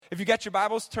if you got your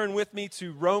Bibles, turn with me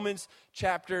to Romans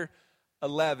chapter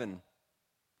 11.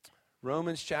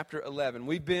 Romans chapter 11.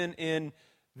 We've been in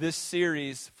this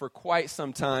series for quite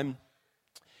some time.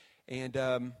 And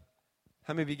how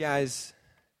many of you guys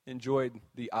enjoyed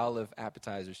the olive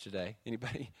appetizers today?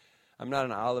 Anybody? I'm not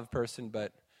an olive person,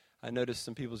 but I noticed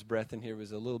some people's breath in here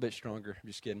was a little bit stronger. I'm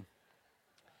just kidding.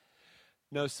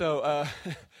 No,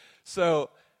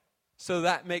 so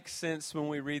that makes sense when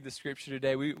we read the scripture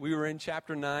today. We were in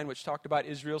chapter 9, which talked about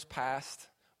Israel's past.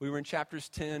 We were in chapters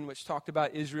 10, which talked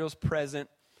about Israel's present.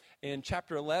 And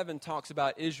chapter 11 talks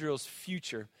about Israel's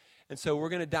future. And so we're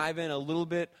going to dive in a little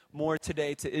bit more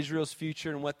today to Israel's future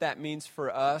and what that means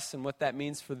for us and what that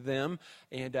means for them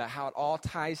and how it all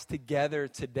ties together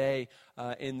today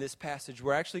in this passage.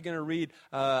 We're actually going to read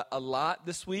a lot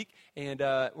this week, and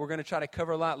we're going to try to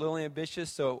cover a lot, a little ambitious,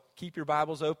 so keep your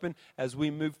Bibles open as we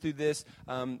move through this.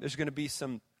 There's going to be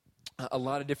a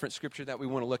lot of different scripture that we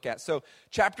want to look at. So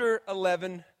chapter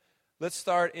 11, let's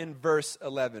start in verse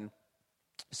 11.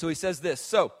 So he says this,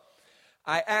 "So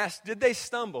I asked, did they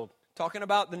stumble?" Talking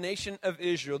about the nation of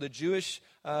Israel, the Jewish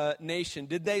nation.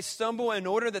 "Did they stumble in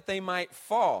order that they might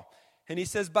fall?" And he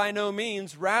says, "By no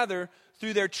means. Rather,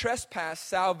 through their trespass,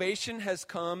 salvation has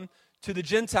come to the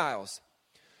Gentiles,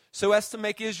 so as to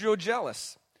make Israel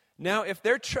jealous. Now, if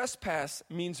their trespass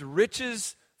means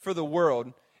riches for the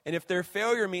world, and if their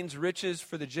failure means riches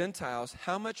for the Gentiles,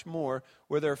 how much more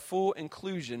will their full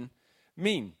inclusion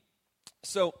mean?"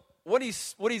 So what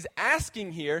he's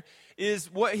asking here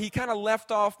is what he kind of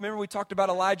left off. Remember we talked about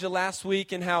Elijah last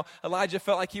week and how Elijah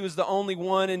felt like he was the only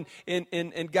one,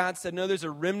 and God said, no, there's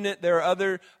a remnant. There are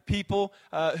other people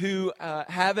who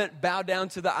haven't bowed down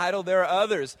to the idol. There are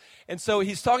others. And so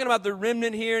he's talking about the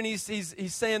remnant here, and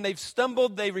he's saying they've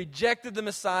stumbled, they rejected the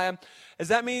Messiah. Does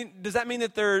that mean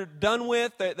that they're done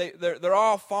with? They're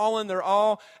all fallen, they're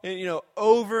all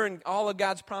over, and all of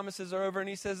God's promises are over? And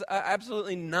he says,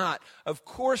 absolutely not. Of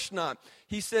course not.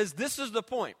 He says, this is the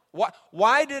point.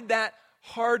 Why did that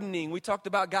hardening? We talked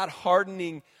about God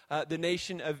hardening the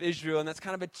nation of Israel, and that's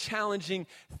kind of a challenging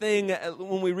thing.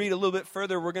 When we read a little bit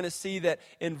further, we're going to see that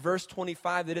in verse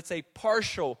 25 that it's a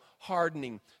partial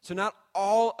hardening. So not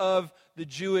all of the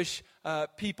Jewish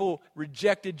people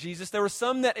rejected Jesus. There were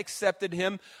some that accepted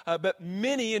him, but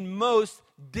many and most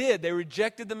did. They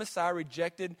rejected the Messiah,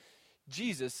 rejected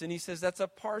Jesus. And he says that's a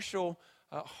partial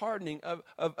hardening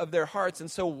of their hearts.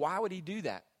 And so why would he do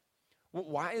that?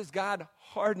 Why is God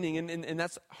hardening? And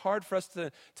that's hard for us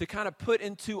to kind of put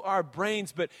into our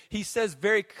brains. But he says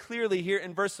very clearly here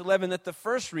in verse 11 that the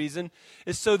first reason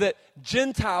is so that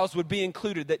Gentiles would be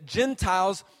included, that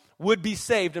Gentiles would be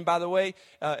saved. And by the way,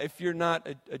 if you're not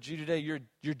a Jew today,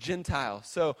 you're Gentile.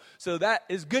 So that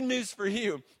is good news for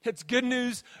you. It's good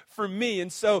news for me.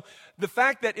 And so the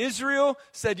fact that Israel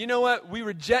said, you know what, we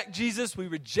reject Jesus, we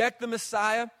reject the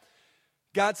Messiah,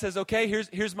 God says, okay,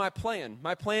 here's my plan.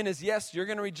 My plan is, yes, you're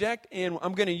going to reject, and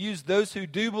I'm going to use those who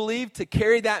do believe to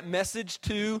carry that message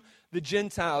to the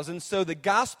Gentiles. And so the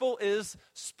gospel is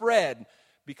spread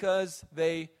because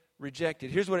they rejected.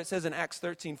 Here's what it says in Acts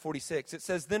 13:46. It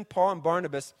says, "Then Paul and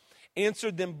Barnabas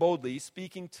answered them boldly,"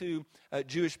 speaking to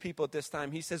Jewish people at this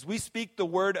time. He says, "We speak the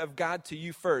word of God to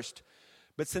you first,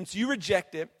 but since you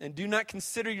reject it and do not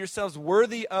consider yourselves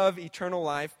worthy of eternal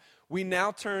life, we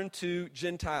now turn to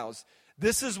Gentiles.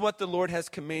 This is what the Lord has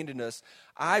commanded us.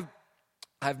 I've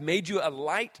made you a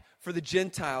light for the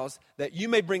Gentiles, that you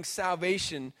may bring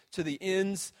salvation to the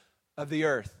ends of the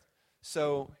earth."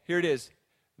 So here it is.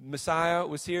 Messiah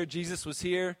was here. Jesus was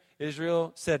here.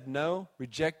 Israel said no,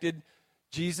 rejected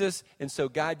Jesus. And so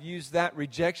God used that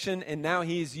rejection, and now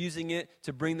he is using it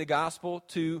to bring the gospel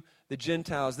to the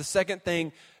Gentiles. The second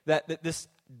thing that this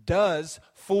does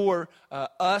for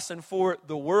us and for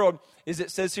the world is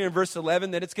it says here in verse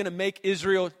 11 that it's going to make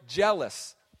Israel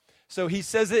jealous. So he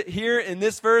says it here in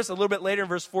this verse. A little bit later in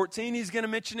verse 14, he's going to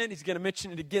mention it. He's going to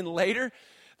mention it again later.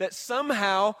 That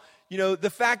somehow,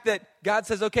 the fact that God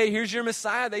says, okay, here's your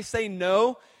Messiah, they say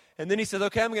no. And then he says,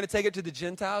 okay, I'm going to take it to the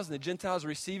Gentiles, and the Gentiles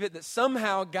receive it. That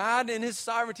somehow God in his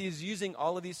sovereignty is using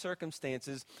all of these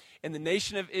circumstances, and the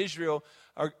nation of Israel,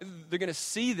 they're going to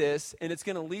see this, and it's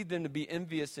going to lead them to be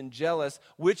envious and jealous,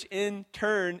 which in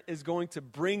turn is going to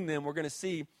bring them, we're going to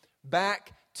see,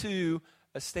 back to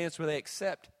a stance where they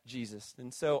accept Jesus.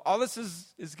 And so all this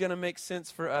is going to make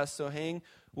sense for us, so hang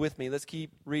with me. Let's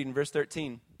keep reading. Verse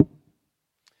 13.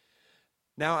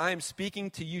 "Now I am speaking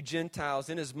to you Gentiles,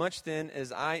 inasmuch then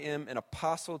as I am an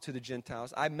apostle to the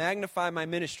Gentiles. I magnify my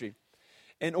ministry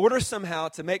in order somehow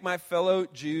to make my fellow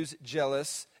Jews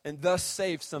jealous and thus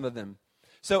save some of them.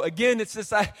 So again, it's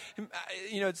this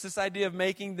idea of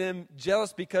making them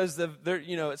jealous because of their,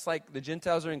 it's like the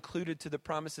Gentiles are included to the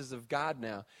promises of God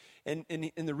now. And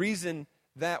the reason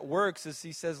that works is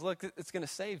he says, look, it's going to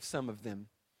save some of them.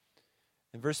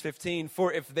 In verse 15,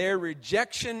 for if their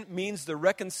rejection means the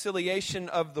reconciliation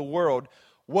of the world,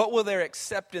 what will their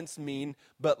acceptance mean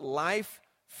but life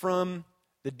from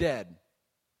the dead?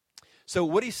 So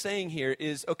what he's saying here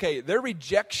is, okay, their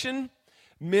rejection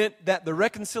meant that the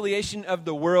reconciliation of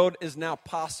the world is now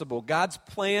possible. God's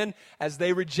plan, as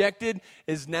they rejected,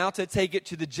 is now to take it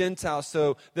to the Gentiles.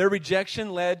 So their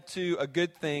rejection led to a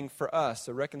good thing for us,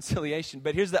 a reconciliation.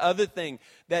 But here's the other thing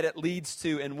that it leads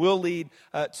to and will lead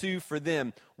to for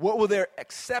them. What will their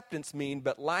acceptance mean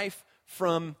but life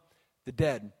from the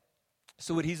dead?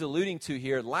 So what he's alluding to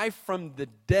here, life from the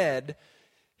dead,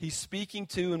 he's speaking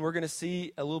to, and we're going to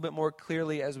see a little bit more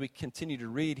clearly as we continue to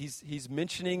read, he's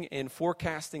mentioning and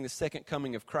forecasting the second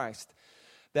coming of Christ.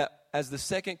 That as the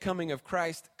second coming of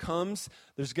Christ comes,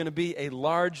 there's going to be a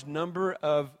large number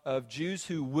of Jews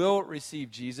who will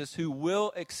receive Jesus, who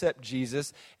will accept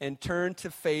Jesus and turn to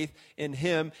faith in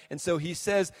him. And so he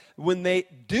says when they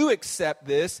do accept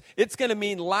this, it's going to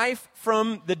mean life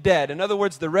from the dead. In other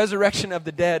words, the resurrection of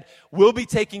the dead will be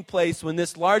taking place when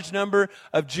this large number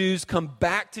of Jews come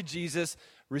back to Jesus,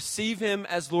 receive him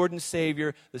as Lord and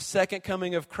Savior. The second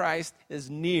coming of Christ is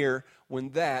near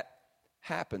when that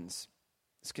happens.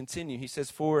 Let's continue. He says,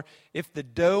 for if the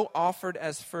dough offered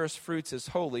as first fruits is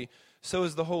holy, so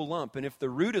is the whole lump. And if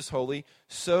the root is holy,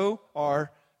 so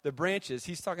are the branches.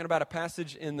 He's talking about a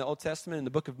passage in the Old Testament in the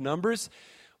book of Numbers.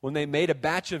 When they made a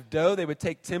batch of dough, they would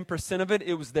take 10% of it.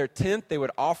 It was their tenth. They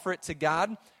would offer it to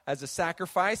God as a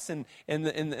sacrifice. And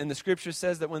the scripture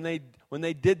says that when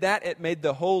they did that, it made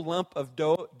the whole lump of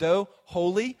dough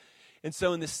holy. And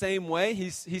so in the same way,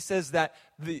 he says that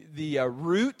the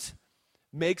root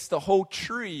makes the whole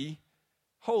tree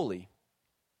holy.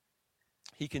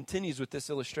 He continues with this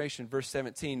illustration, verse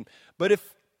 17. But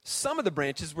if some of the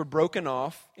branches were broken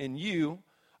off in you,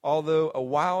 although a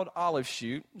wild olive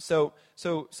shoot. So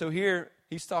here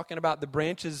he's talking about the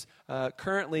branches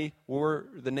currently were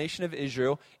the nation of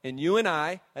Israel, and you and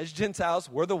I, as Gentiles,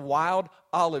 were the wild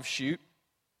olive shoot.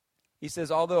 He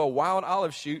says, although a wild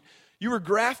olive shoot, you were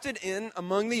grafted in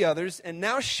among the others, and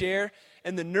now share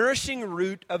in the nourishing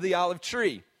root of the olive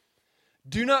tree.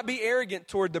 Do not be arrogant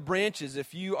toward the branches.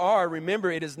 If you are, remember,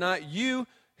 it is not you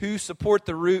who support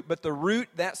the root, but the root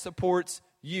that supports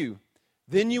you.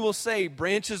 Then you will say,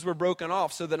 branches were broken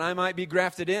off so that I might be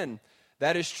grafted in.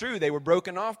 That is true. They were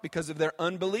broken off because of their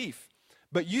unbelief.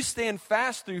 But you stand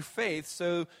fast through faith,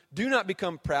 so do not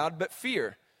become proud, but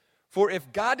fear. For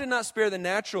if God did not spare the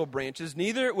natural branches,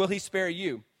 neither will he spare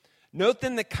you. Note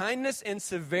then the kindness and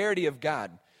severity of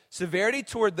God. Severity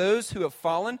toward those who have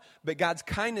fallen, but God's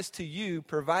kindness to you,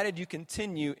 provided you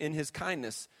continue in his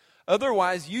kindness.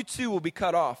 Otherwise, you too will be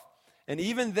cut off. And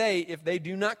even they, if they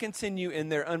do not continue in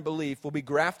their unbelief, will be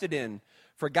grafted in.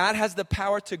 For God has the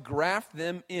power to graft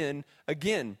them in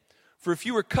again. For if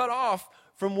you were cut off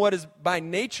from what is by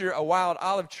nature a wild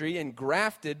olive tree and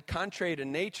grafted, contrary to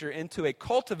nature, into a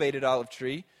cultivated olive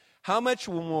tree, how much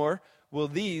more will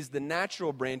these, the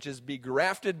natural branches, be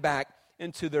grafted back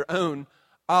into their own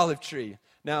olive tree?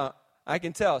 Now, I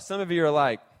can tell some of you are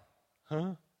like,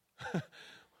 huh?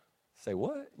 Say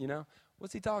what?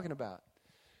 What's he talking about?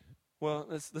 Well,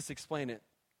 let's explain it.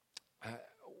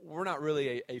 We're not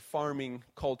really a farming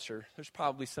culture. There's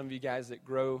probably some of you guys that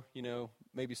grow,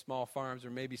 maybe small farms or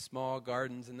maybe small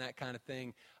gardens and that kind of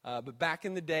thing. But back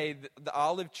in the day, the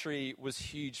olive tree was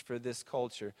huge for this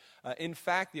culture. In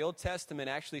fact, the Old Testament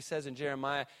actually says in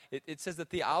Jeremiah, it says that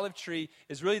the olive tree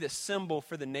is really the symbol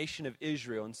for the nation of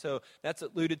Israel. And so that's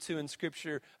alluded to in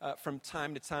Scripture from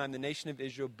time to time, the nation of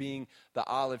Israel being the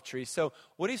olive tree. So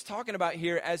what he's talking about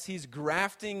here as he's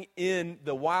grafting in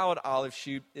the wild olive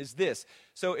shoot is this.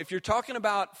 So if you're talking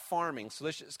about farming, so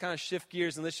let's just kind of shift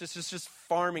gears and let's just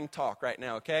farming talk right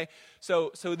now, okay?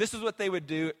 So this is what they would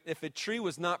do if a tree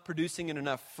was not producing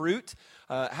enough fruit,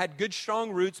 had good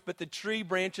strong roots, but the tree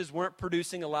branches weren't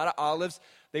producing a lot of olives.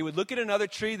 They would look at another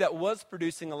tree that was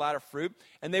producing a lot of fruit,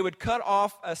 and they would cut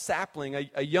off a sapling,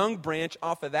 a young branch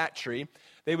off of that tree.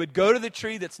 They would go to the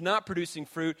tree that's not producing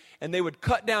fruit, and they would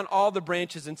cut down all the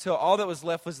branches until all that was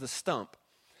left was the stump.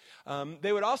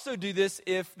 They would also do this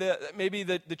if maybe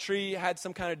the tree had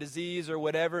some kind of disease or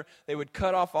whatever. They would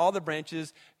cut off all the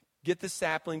branches, get the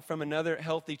sapling from another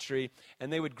healthy tree,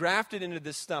 and they would graft it into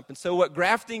this stump. And so what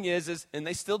grafting is, and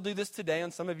they still do this today,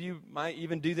 and some of you might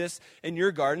even do this in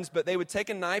your gardens, but they would take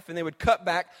a knife and they would cut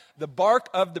back the bark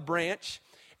of the branch,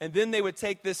 and then they would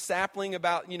take this sapling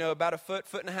about a foot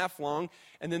and a half long,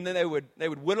 and then they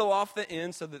would whittle off the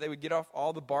end so that they would get off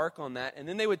all the bark on that, and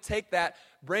then they would take that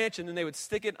branch and then they would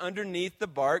stick it underneath the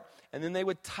bark, and then they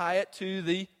would tie it to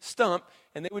the stump,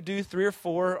 and they would do 3 or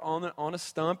 4 on a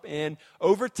stump, and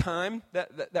over time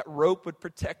that rope would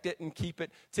protect it and keep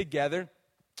it together.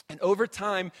 And over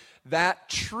time, that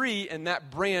tree and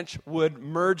that branch would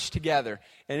merge together,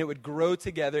 and it would grow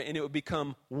together, and it would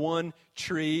become one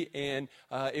tree, and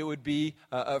it would be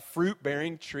a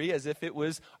fruit-bearing tree as if it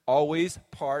was always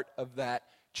part of that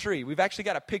tree. We've actually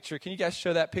got a picture. Can you guys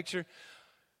show that picture?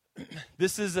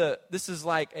 This is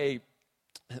like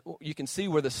you can see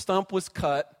where the stump was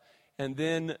cut, and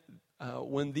then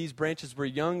when these branches were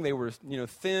young, they were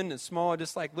thin and small,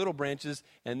 just like little branches,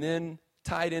 and then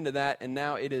tied into that, and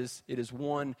now it is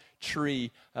one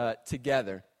tree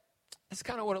together. That's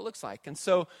kind of what it looks like. And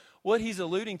so what he's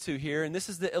alluding to here, and this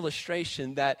is the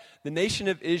illustration, that the nation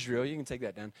of Israel, you can take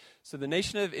that down. So the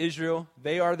nation of Israel,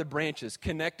 they are the branches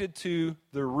connected to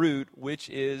the root, which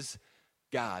is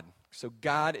God. So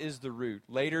God is the root.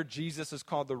 Later, Jesus is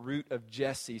called the root of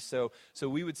Jesse. So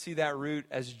we would see that root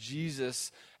as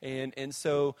Jesus. And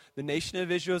so the nation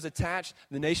of Israel is attached.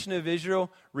 The nation of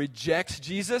Israel rejects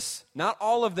Jesus. Not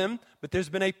all of them, but there's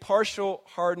been a partial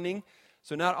hardening.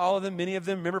 So not all of them, many of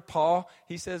them. Remember Paul,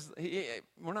 he says,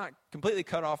 we're not completely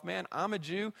cut off, man. I'm a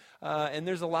Jew. And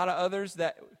there's a lot of others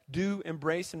that do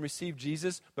embrace and receive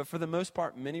Jesus. But for the most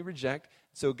part, many reject.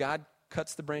 So God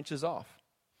cuts the branches off.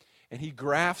 And he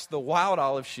grafts the wild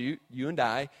olive shoot, you and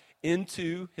I,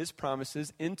 into his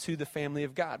promises, into the family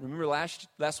of God. Remember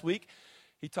last week,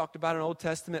 he talked about an Old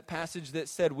Testament passage that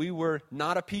said we were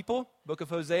not a people, book of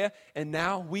Hosea, and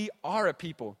now we are a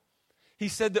people. He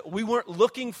said that we weren't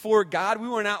looking for God. We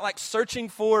weren't out like searching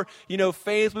for,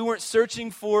 faith. We weren't searching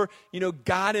for,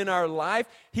 God in our life.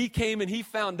 He came and he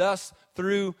found us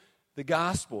through the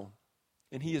gospel.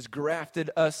 And he has grafted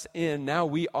us in. Now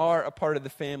we are a part of the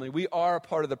family. We are a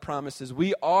part of the promises.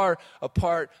 We are a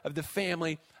part of the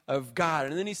family of God.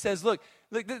 And then he says, look,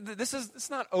 it's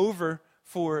not over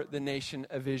for the nation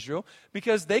of Israel,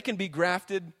 because they can be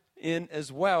grafted in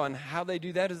as well. And how they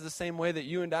do that is the same way that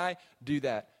you and I do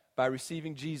that, by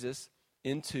receiving Jesus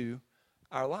into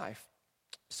our life.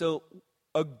 So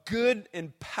a good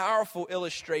and powerful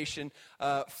illustration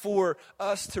for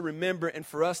us to remember and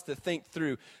for us to think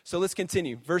through. So let's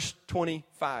continue. Verse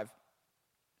 25.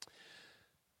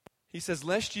 He says,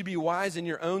 lest you be wise in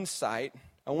your own sight,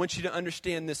 I want you to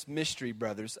understand this mystery,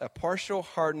 brothers. A partial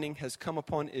hardening has come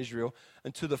upon Israel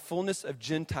until the fullness of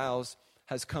Gentiles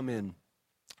has come in.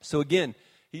 So again,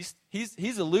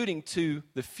 he's alluding to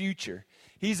the future.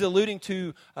 He's alluding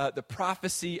to the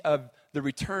prophecy of the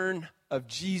return of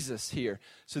Jesus here.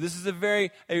 So this is a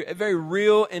very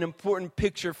real and important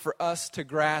picture for us to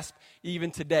grasp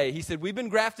even today. He said, we've been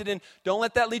grafted in. Don't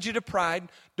let that lead you to pride.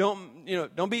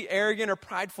 Don't be arrogant or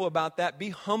prideful about that. Be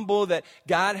humble that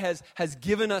God has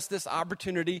given us this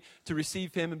opportunity to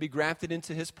receive him and be grafted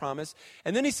into his promise.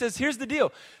 And then he says, here's the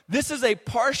deal. This is a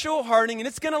partial hardening, and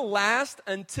it's going to last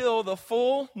until the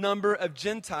full number of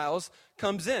Gentiles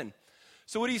comes in.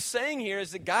 So what he's saying here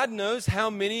is that God knows how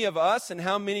many of us and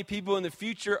how many people in the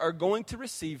future are going to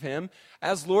receive him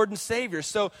as Lord and Savior.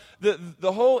 So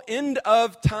the whole end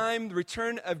of time, the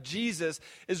return of Jesus,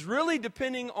 is really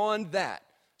depending on that.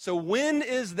 So when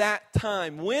is that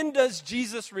time? When does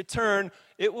Jesus return?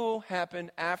 It will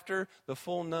happen after the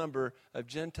full number of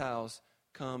Gentiles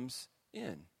comes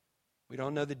in. We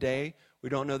don't know the day. We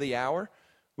don't know the hour.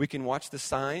 We can watch the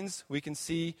signs. We can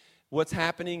see what's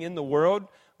happening in the world.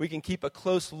 We can keep a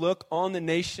close look on the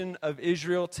nation of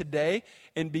Israel today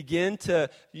and begin to,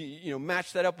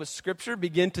 match that up with Scripture.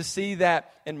 Begin to see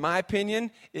that, in my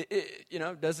opinion,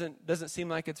 it doesn't seem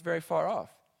like it's very far off.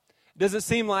 It doesn't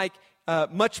seem like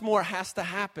much more has to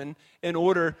happen in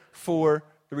order for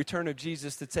the return of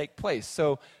Jesus to take place.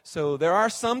 So there are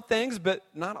some things, but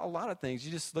not a lot of things.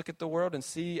 You just look at the world and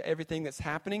see everything that's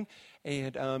happening,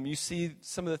 and you see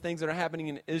some of the things that are happening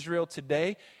in Israel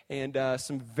today, and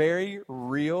some very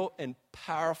real and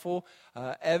powerful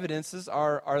evidences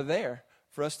are there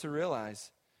for us to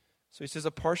realize. So he says,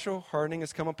 a partial hardening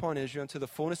has come upon Israel until the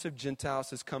fullness of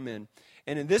Gentiles has come in.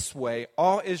 And in this way,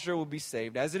 all Israel will be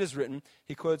saved. As it is written,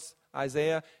 he quotes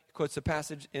Isaiah, he quotes a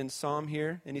passage in Psalm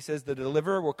here, and he says, the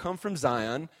deliverer will come from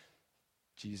Zion,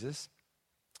 Jesus.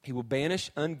 He will banish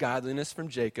ungodliness from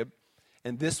Jacob,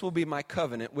 and this will be my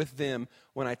covenant with them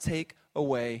when I take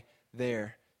away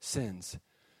their sins.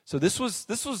 So this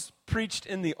was preached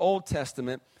in the Old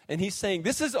Testament, and he's saying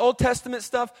this is Old Testament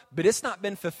stuff, but it's not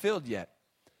been fulfilled yet.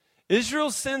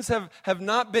 Israel's sins have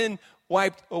not been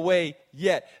wiped away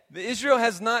yet. Israel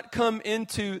has not come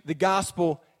into the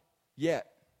gospel yet.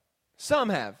 Some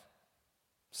have.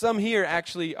 Some here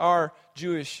actually are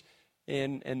Jewish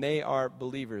and they are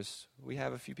believers. We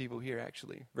have a few people here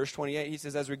actually. Verse 28, he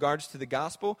says, as regards to the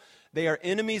gospel, they are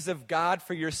enemies of God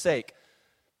for your sake.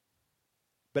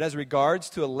 But as regards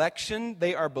to election,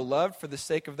 they are beloved for the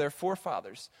sake of their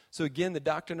forefathers. So again, the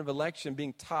doctrine of election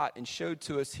being taught and showed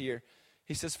to us here.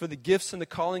 He says, for the gifts and the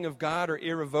calling of God are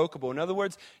irrevocable. In other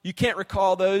words, you can't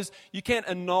recall those. You can't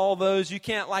annul those. You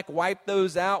can't wipe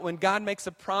those out. When God makes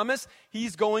a promise,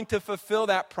 He's going to fulfill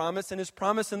that promise. And His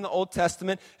promise in the Old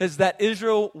Testament is that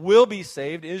Israel will be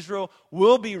saved. Israel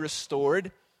will be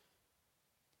restored.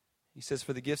 He says,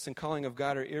 for the gifts and calling of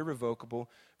God are irrevocable.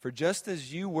 For just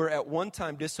as you were at one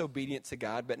time disobedient to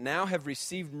God, but now have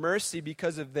received mercy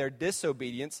because of their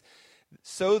disobedience,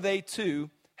 so they too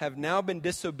have now been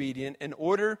disobedient, in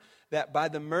order that by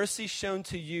the mercy shown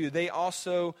to you, they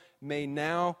also may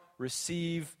now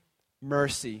receive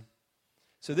mercy.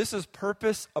 So this is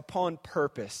purpose upon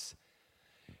purpose.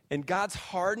 And God's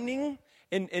hardening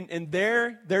and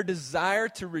their desire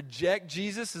to reject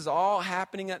Jesus is all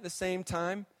happening at the same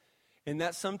time. And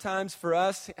that sometimes for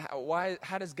us,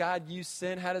 how does God use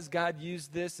sin? How does God use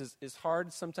this? Is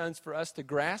hard sometimes for us to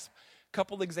grasp. A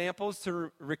couple examples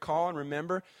to recall and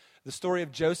remember. The story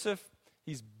of Joseph.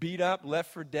 He's beat up,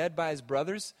 left for dead by his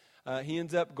brothers. He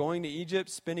ends up going to Egypt,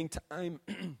 spending time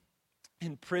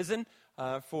in prison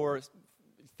for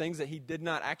things that he did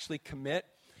not actually commit.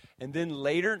 And then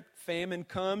later, famine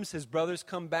comes. His brothers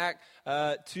come back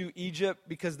to Egypt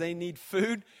because they need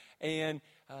food. And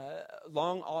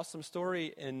long, awesome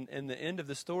story. And in the end of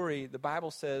the story, the Bible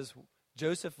says,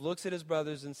 Joseph looks at his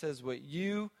brothers and says, what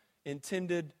you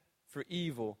intended for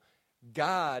evil,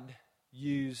 God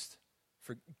used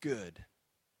for good.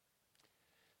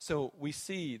 So we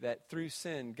see that through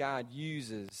sin, God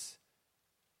uses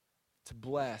to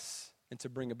bless and to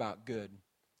bring about good.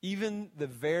 Even the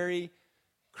very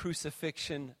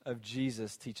crucifixion of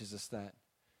Jesus teaches us that.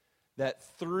 That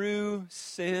through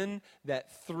sin,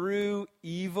 that through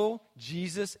evil,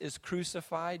 Jesus is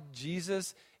crucified.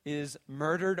 Jesus is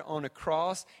murdered on a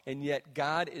cross, and yet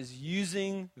God is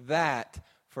using that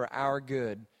for our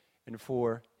good and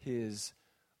for His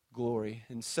glory.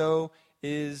 And so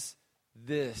is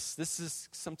this. This is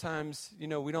sometimes,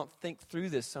 we don't think through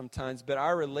this sometimes, but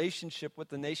our relationship with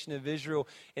the nation of Israel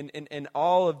and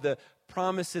all of the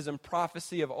promises and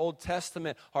prophecy of Old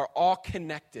Testament are all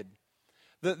connected.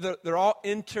 They're all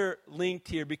interlinked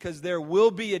here because there will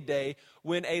be a day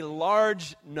when a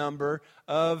large number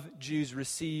of Jews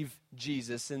receive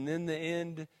Jesus, and then the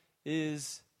end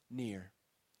is near.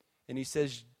 And he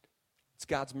says it's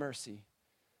God's mercy.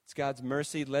 It's God's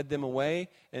mercy led them away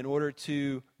in order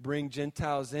to bring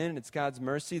Gentiles in. It's God's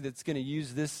mercy that's going to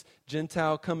use this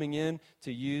Gentile coming in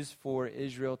to use for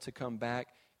Israel to come back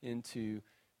into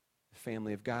the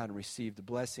family of God and receive the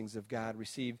blessings of God,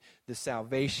 receive the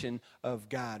salvation of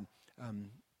God.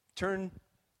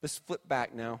 Let's flip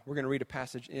back now. We're going to read a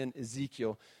passage in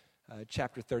Ezekiel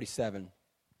chapter 37.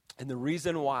 And the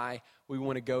reason why we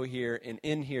want to go here and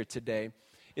end here today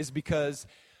is because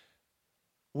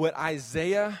what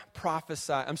Ezekiel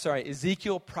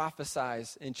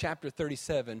prophesies in chapter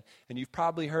 37, and you've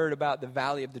probably heard about the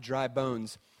valley of the dry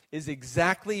bones, is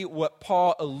exactly what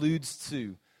Paul alludes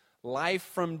to. Life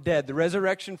from dead, the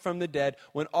resurrection from the dead,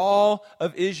 when all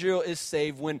of Israel is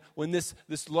saved, when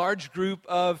this large group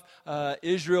of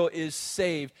Israel is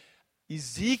saved.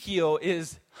 Ezekiel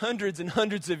is hundreds and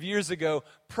hundreds of years ago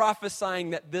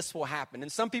prophesying that this will happen.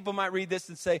 And some people might read this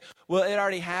and say, well, it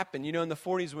already happened, in the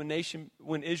 40s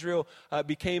when Israel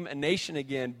became a nation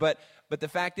again. But the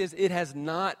fact is, it has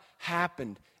not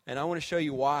happened. And I want to show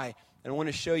you why. And I want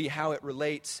to show you how it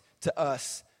relates to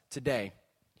us today.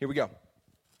 Here we go.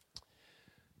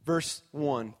 Verse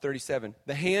 1, 37.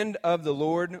 The hand of the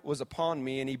Lord was upon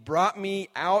me, and He brought me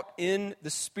out in the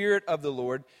spirit of the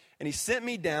Lord, and He sent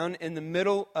me down in the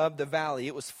middle of the valley.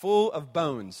 It was full of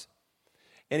bones.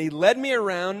 And He led me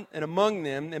around and among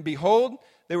them, and behold,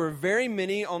 there were very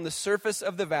many on the surface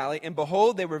of the valley, and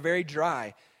behold, they were very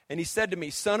dry. And He said to me,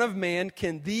 Son of man,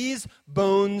 can these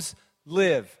bones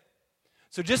live?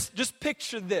 So just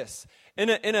picture this. In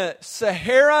a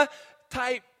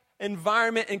Sahara-type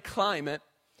environment and climate,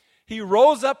 he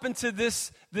rolls up into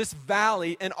this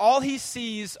valley, and all he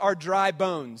sees are dry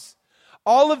bones.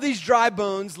 All of these dry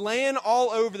bones laying all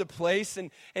over the place.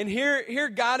 And here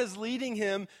God is leading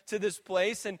him to this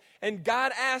place, and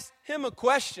God asks him a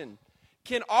question.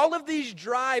 Can all of these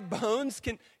dry bones,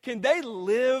 can they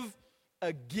live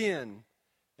again?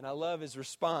 And I love his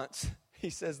response.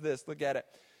 He says this, look at it.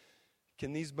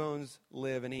 can these bones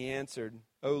live? And he answered,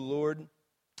 O Lord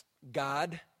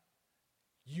God,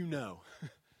 you know.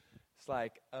 It's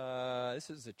like, this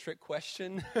is a trick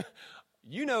question.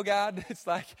 You know, God. It's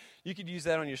like, you could use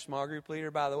that on your small group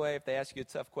leader, by the way. If they ask you a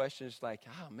tough question, it's like,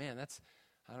 oh, man,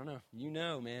 I don't know. You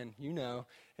know, man, you know.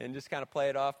 And just kind of play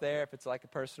it off there if it's like a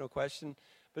personal question.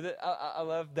 But I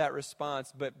love that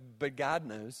response. But God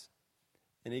knows.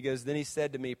 And he goes, then he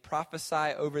said to me,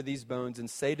 prophesy over these bones and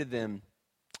say to them,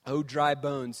 O dry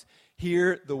bones,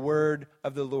 hear the word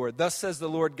of the Lord. Thus says the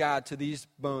Lord God to these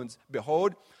bones,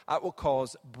 behold, I will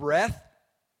cause breath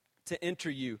to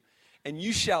enter you, and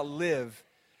you shall live.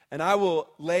 And I will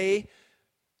lay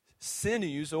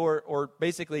sinews, or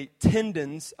basically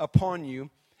tendons, upon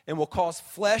you, and will cause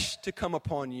flesh to come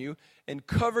upon you, and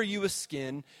cover you with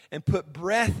skin, and put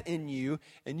breath in you,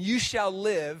 and you shall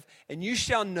live, and you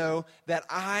shall know that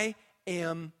I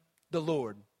am the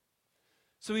Lord.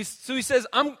 So he says,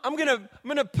 I'm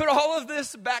gonna put all of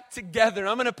this back together.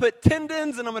 I'm gonna put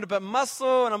tendons, and I'm gonna put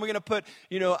muscle, and I'm gonna put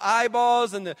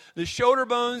eyeballs, and the shoulder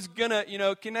bones gonna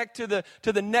connect to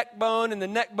the neck bone, and the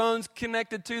neck bone's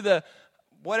connected to the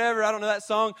whatever, I don't know that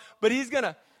song, but he's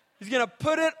gonna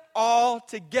put it all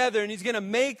together, and he's gonna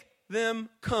make them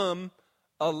come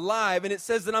alive. And it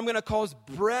says that I'm gonna cause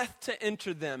breath to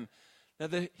enter them. Now,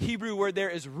 the Hebrew word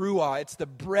there is ruah. It's the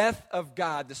breath of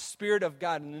God, the Spirit of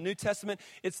God. In the New Testament,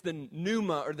 it's the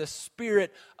pneuma, or the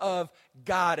Spirit of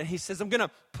God. And he says, I'm going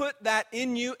to put that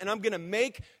in you, and I'm going to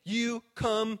make you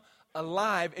come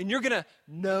alive, and you're going to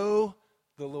know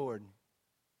the Lord.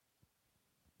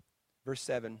 Verse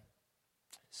 7.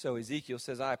 So Ezekiel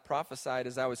says, I prophesied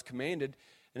as I was commanded,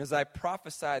 and as I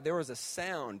prophesied, there was a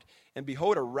sound, and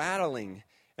behold, a rattling,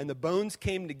 and the bones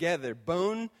came together,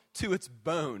 bone to its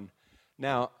bone.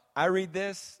 Now, I read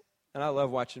this, and I love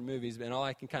watching movies, and all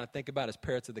I can kind of think about is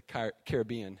Pirates of the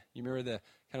Caribbean. You remember the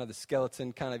kind of the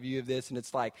skeleton kind of view of this, and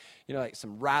it's like, like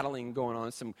some rattling going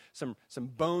on. Some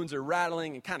bones are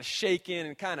rattling and kind of shaking,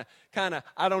 and kind of,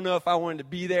 I don't know if I wanted to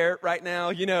be there right now,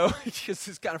 it's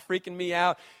just kind of freaking me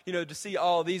out, to see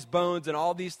all these bones and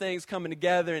all these things coming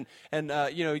together, and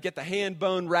you get the hand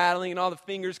bone rattling and all the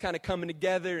fingers kind of coming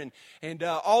together, and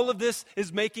all of this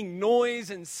is making noise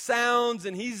and sounds,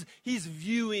 and he's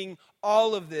viewing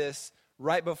all of this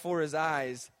right before his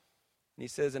eyes. And he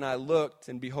says, and I looked,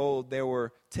 and behold, there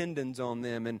were tendons on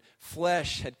them, and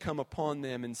flesh had come upon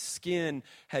them, and skin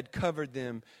had covered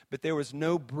them, but there was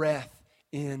no breath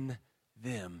in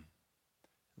them.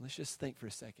 Let's just think for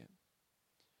a second.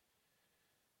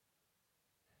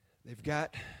 They've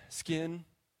got skin,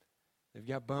 they've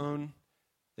got bone,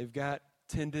 they've got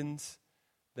tendons,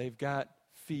 they've got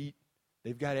feet,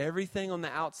 they've got everything on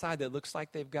the outside that looks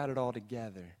like they've got it all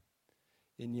together,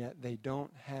 and yet they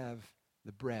don't have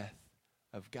the breath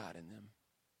of God in them.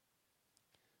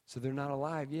 So they're not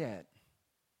alive yet.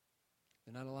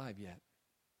 They're not alive yet.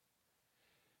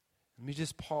 Let me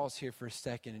just pause here for a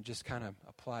second and just kind of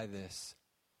apply this.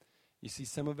 You see,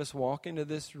 some of us walk into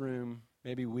this room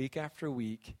maybe week after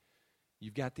week.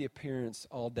 You've got the appearance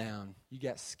all down. You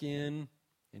got skin,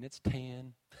 and it's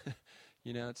tan.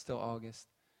 It's still August.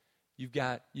 You've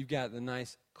got the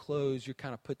nice clothes. You're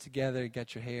kind of put together. You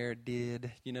got your hair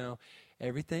did.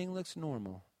 Everything looks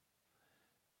normal.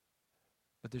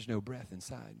 But there's no breath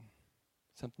inside.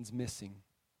 Something's missing.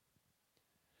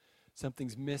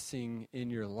 Something's missing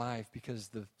in your life because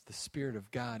the Spirit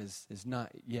of God is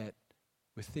not yet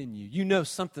within you.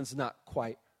 Something's not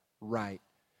quite right.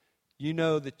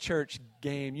 The church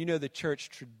game. The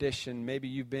church tradition. Maybe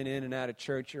you've been in and out of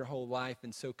church your whole life,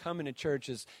 and so coming to church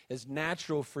is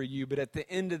natural for you, but at the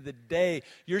end of the day,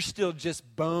 you're still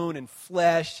just bone and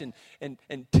flesh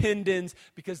and tendons,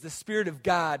 because the Spirit of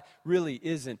God really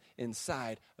isn't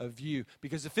inside of you.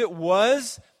 Because if it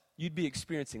was, you'd be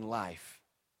experiencing life.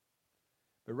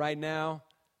 But right now,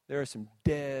 there are some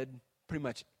pretty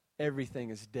much everything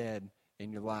is dead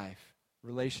in your life.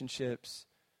 Relationships,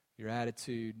 your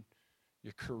attitude,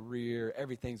 your career,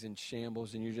 everything's in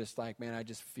shambles, and you're just like, man, I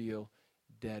just feel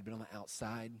dead. But on the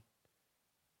outside,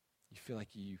 you feel like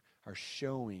you are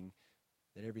showing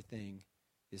that everything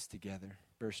is together.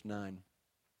 Verse 9,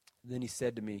 then he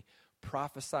said to me,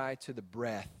 prophesy to the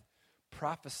breath,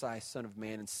 prophesy, Son of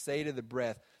Man, and say to the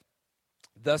breath,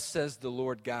 thus says the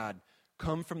Lord God,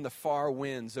 come from the far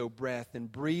winds, O breath,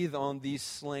 and breathe on these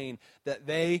slain, that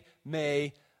they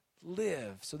may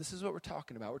live. So this is what we're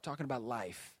talking about. We're talking about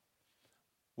life.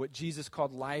 What Jesus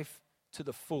called life to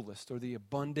the fullest, or the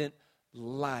abundant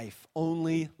life,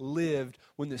 only lived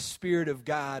when the Spirit of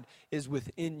God is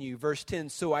within you. Verse 10,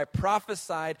 so I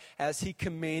prophesied as he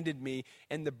commanded me,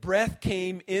 and the breath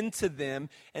came into them,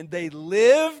 and they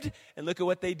lived, and look at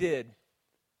what they did.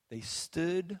 they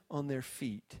stood on their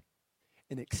feet,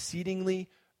 an exceedingly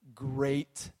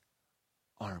great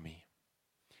army.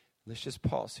 Let's just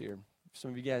pause here. Some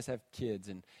of you guys have kids,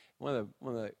 and one of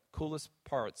the coolest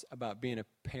parts about being a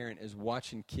parent is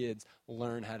watching kids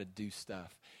learn how to do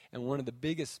stuff. And one of the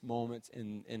biggest moments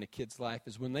in a kid's life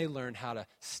is when they learn how to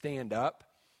stand up,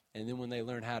 and then when they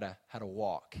learn how to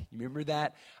walk. You remember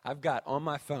that? I've got on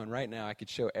my phone right now, I could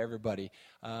show everybody.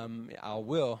 I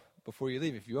will before you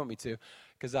leave if you want me to,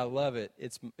 because I love it.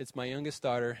 It's my youngest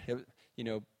daughter.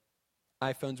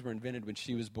 iPhones were invented when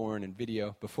she was born, and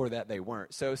video, before that they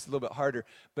weren't. So it's a little bit harder.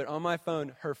 But on my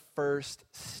phone, her first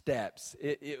steps.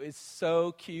 It was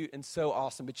so cute and so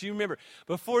awesome. But you remember,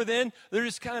 before then, they're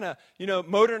just kind of,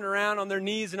 motoring around on their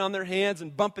knees and on their hands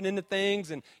and bumping into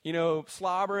things and,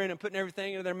 slobbering and putting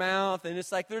everything into their mouth. And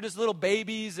it's like they're just little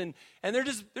babies, and they're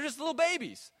just little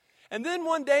babies. And then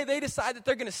one day they decide that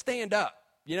they're going to stand up.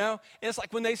 And it's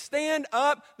like when they stand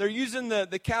up, they're using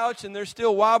the couch and they're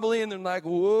still wobbly and they're like,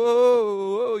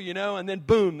 whoa, and then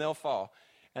boom, they'll fall.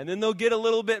 And then they'll get a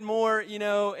little bit more,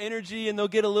 energy, and they'll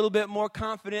get a little bit more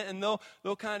confident, and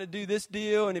they'll kind of do this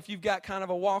deal. And if you've got kind of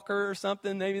a walker or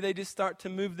something, maybe they just start to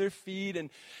move their feet,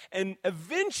 and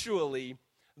eventually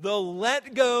they'll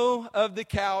let go of the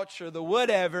couch or the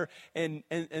whatever, and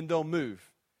they'll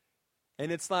move.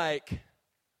 And it's like,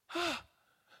 I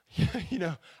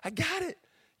got it.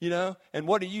 And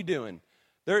what are you doing?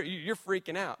 You're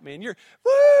freaking out, man.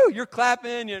 You're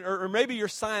clapping, or maybe you're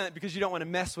silent because you don't want to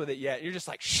mess with it yet. You're just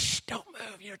like, shh, don't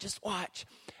move, just watch.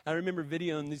 I remember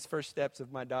videoing these first steps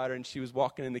of my daughter, and she was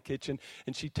walking in the kitchen,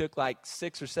 and she took like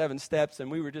 6 or 7 steps, and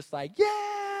we were just like,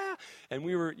 yeah! And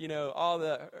we were,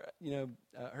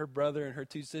 her brother and her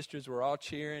 2 sisters were all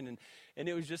cheering, and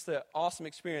it was just an awesome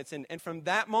experience. And from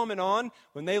that moment on,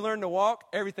 when they learn to walk,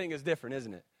 everything is different,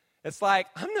 isn't it? It's like,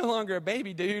 I'm no longer a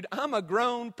baby, dude. I'm a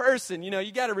grown person.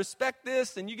 You got to respect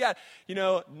this, and you got,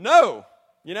 no.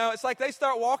 It's like they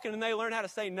start walking and they learn how to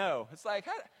say no. It's like,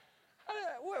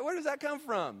 where does that come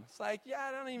from? It's like,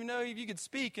 I don't even know if you could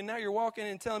speak, and now you're walking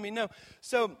and telling me no.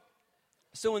 So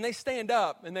when they stand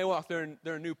up and they walk, they're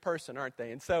a new person, aren't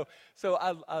they? And so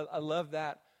I love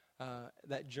that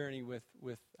journey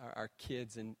with our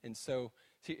kids. And so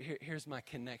here's my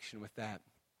connection with that.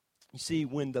 You see,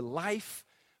 when the life,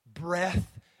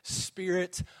 breath,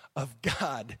 Spirit of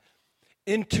God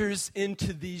enters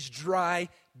into these dry,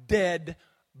 dead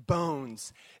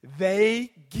bones,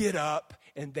 they get up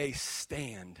and they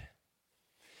stand.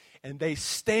 And they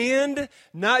stand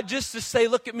not just to say,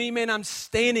 look at me, man, I'm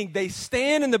standing. They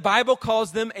stand, and the Bible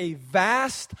calls them a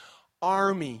vast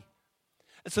army.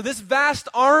 And so this vast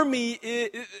army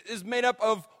is made up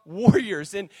of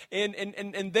warriors, and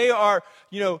they are,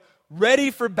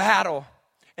 ready for battle.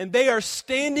 And they are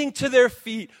standing to their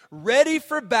feet, ready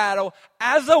for battle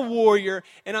as a warrior.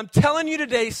 And I'm telling you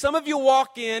today, some of you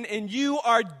walk in and you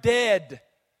are dead.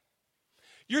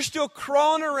 You're still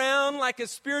crawling around like a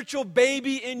spiritual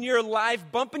baby in your life,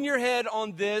 bumping your head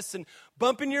on this and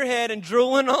bumping your head and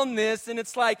drooling on this. And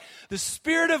it's like the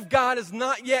Spirit of God is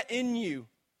not yet in you.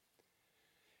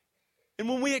 And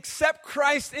when we accept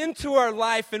Christ into our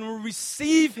life and we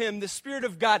receive Him, the Spirit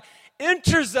of God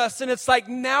enters us, and it's like,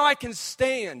 now I can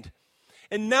stand.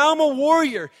 And now I'm a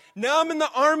warrior. Now I'm in the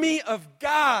army of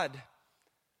God.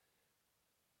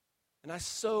 And I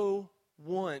so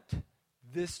want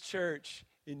this church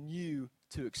and you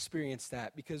to experience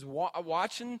that, because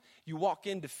watching, you walk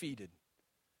in defeated.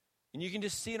 And you can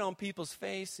just see it on people's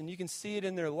face, and you can see it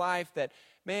in their life that,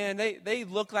 man, they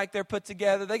look like they're put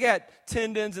together. They got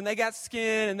tendons, and they got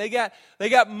skin, and they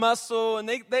got muscle, and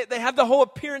they have the whole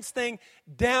appearance thing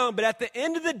down. But at the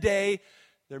end of the day,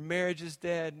 their marriage is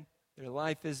dead. Their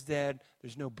life is dead.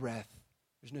 There's no breath.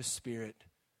 There's no spirit.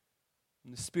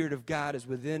 When the Spirit of God is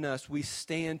within us, we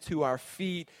stand to our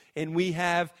feet, and we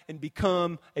have and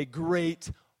become a great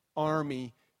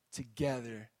army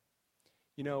together.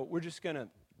 We're just going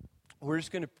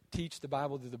to teach the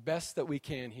Bible to the best that we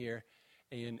can here,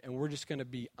 and we're just going to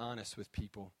be honest with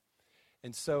people.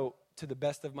 And so, to the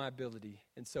best of my ability.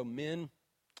 And so, men,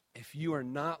 if you are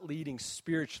not leading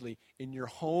spiritually in your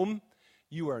home,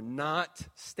 you are not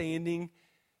standing,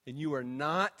 and you are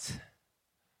not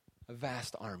a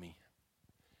vast army.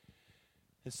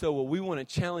 And so what we want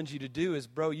to challenge you to do is,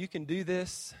 bro, you can do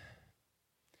this,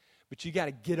 but you got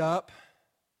to get up.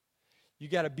 You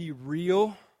got to be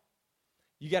real.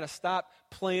 You got to stop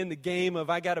playing the game of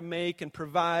I got to make and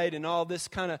provide and all this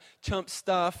kind of chump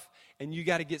stuff, and you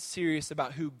got to get serious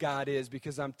about who God is,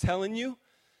 because I'm telling you,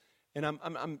 and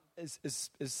I'm as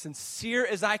sincere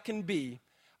as I can be,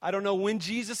 I don't know when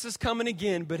Jesus is coming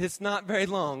again, but it's not very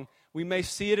long. We may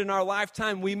see it in our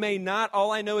lifetime. We may not.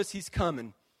 All I know is He's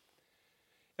coming.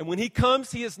 And when he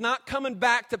comes, he is not coming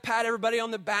back to pat everybody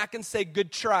on the back and say,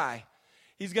 good try.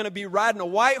 He's going to be riding a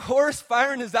white horse,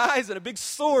 fire in his eyes, and a big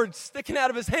sword sticking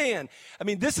out of his hand. I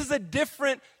mean, this is a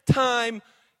different time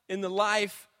in the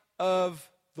life of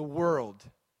the world.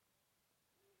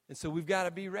 And so we've got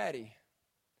to be ready.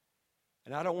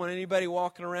 And I don't want anybody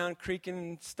walking around,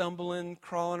 creaking, stumbling,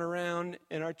 crawling around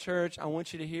in our church. I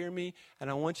want you to hear me, and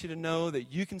I want you to know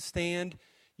that you can stand,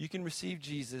 you can receive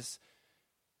Jesus,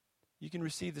 you can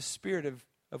receive the Spirit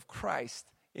of Christ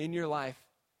in your life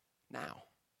now,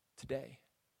 today.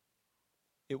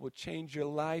 It will change your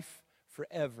life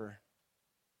forever.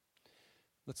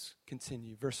 Let's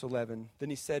continue. Verse 11. Then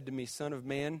he said to me, Son of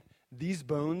man, these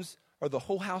bones are the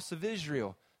whole house of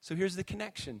Israel. So here's the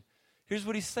connection. Here's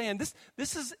what he's saying.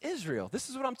 This is Israel. This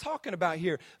is what I'm talking about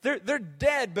here. They're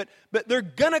dead, but they're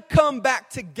going to come back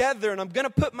together, and I'm going to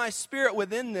put my Spirit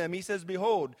within them. He says,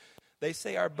 behold, they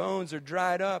say our bones are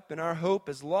dried up, and our hope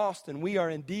is lost, and we are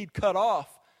indeed cut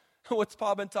off. What's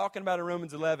Paul been talking about in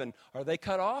Romans 11? Are they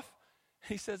cut off?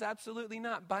 He says, absolutely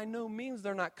not. By no means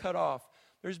they're not cut off.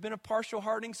 There's been a partial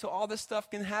hardening, so all this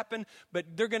stuff can happen, but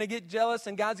they're going to get jealous,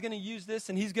 and God's going to use this,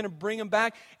 and he's going to bring them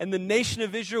back, and the nation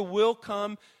of Israel will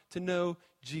come to know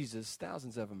Jesus.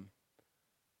 Thousands of them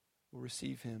will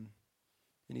receive him.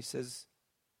 And he says,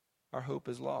 our hope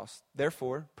is lost.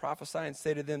 Therefore, prophesy and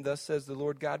say to them, thus says the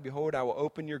Lord God, behold, I will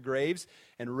open your graves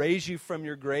and raise you from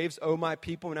your graves, O my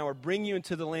people, and I will bring you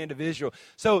into the land of Israel.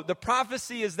 So the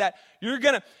prophecy is that I'm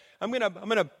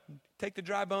gonna take the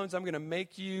dry bones, I'm gonna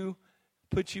make you,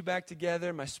 put you back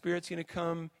together. My Spirit's gonna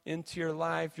come into your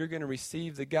life. You're gonna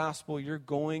receive the gospel. You're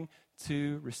going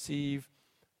to receive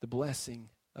the blessing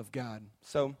of God.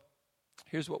 So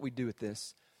here's what we do with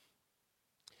this.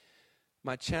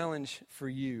 My challenge for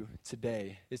you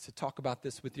today is to talk about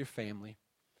this with your family.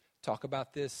 Talk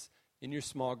about this in your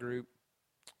small group.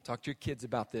 Talk to your kids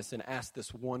about this and ask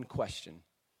this one question.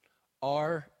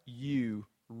 Are you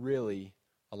really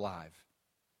alive?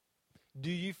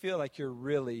 Do you feel like you're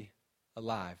really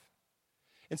alive?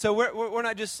 And so we're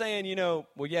not just saying, well,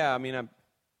 yeah, I mean,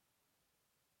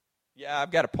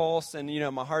 I've got a pulse and,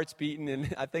 my heart's beating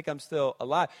and I think I'm still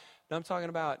alive. No, I'm talking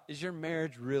about, is your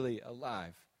marriage really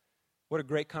alive? What a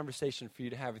great conversation for you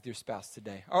to have with your spouse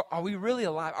today. Are we really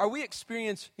alive? Are we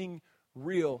experiencing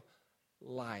real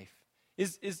life?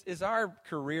 Is our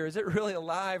career, is it really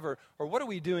alive? Or what are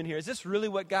we doing here? Is this really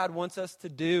what God wants us to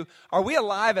do? Are we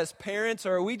alive as parents?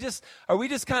 Or are we just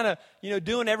kind of,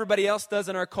 doing everybody else does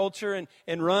in our culture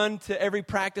and run to every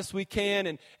practice we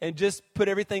can and just put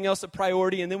everything else a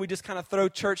priority, and then we just kind of throw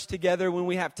church together when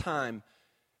we have time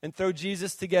and throw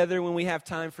Jesus together when we have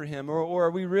time for him? Or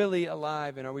are we really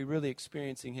alive, and are we really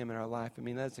experiencing him in our life? I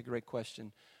mean, that's a great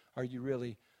question. Are you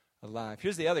really alive?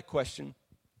 Here's the other question.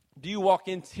 Do you walk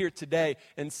in here today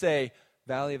and say,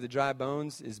 Valley of the Dry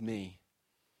Bones is me?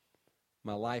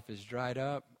 My life is dried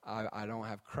up. I don't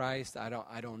have Christ. I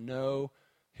don't know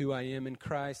who I am in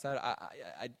Christ.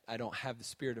 I don't have the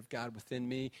Spirit of God within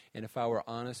me. And if I were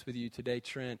honest with you today,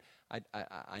 Trent,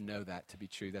 I know that to be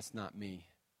true. That's not me.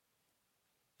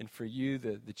 And for you,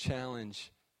 the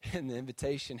challenge and the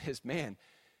invitation is, man,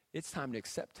 it's time to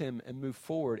accept him and move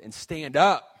forward and stand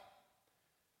up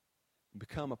and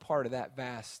become a part of that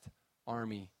vast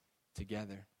army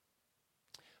together.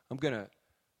 I'm going to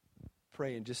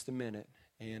pray in just a minute.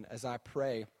 And as I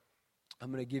pray,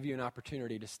 I'm going to give you an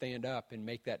opportunity to stand up and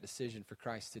make that decision for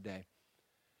Christ today.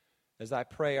 As I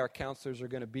pray, our counselors are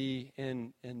going to be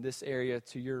in this area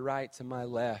to your right, to my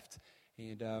left.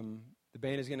 And the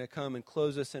band is going to come and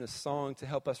close us in a song to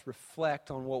help us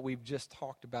reflect on what we've just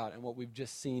talked about and what we've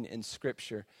just seen in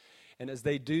Scripture. And as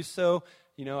they do so,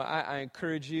 I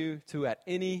encourage you to at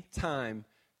any time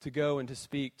to go and to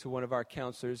speak to one of our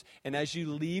counselors. And as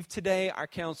you leave today, our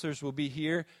counselors will be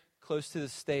here close to the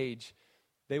stage.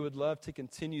 They would love to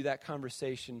continue that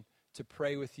conversation, to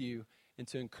pray with you and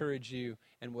to encourage you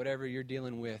in whatever you're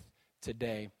dealing with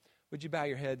today. Would you bow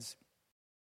your heads?